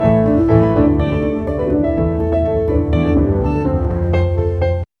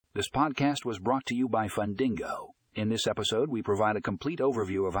podcast was brought to you by Fundingo. In this episode, we provide a complete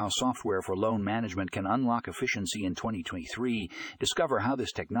overview of how software for loan management can unlock efficiency in 2023, discover how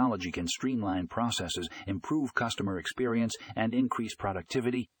this technology can streamline processes, improve customer experience, and increase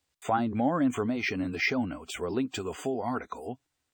productivity. Find more information in the show notes for a link to the full article,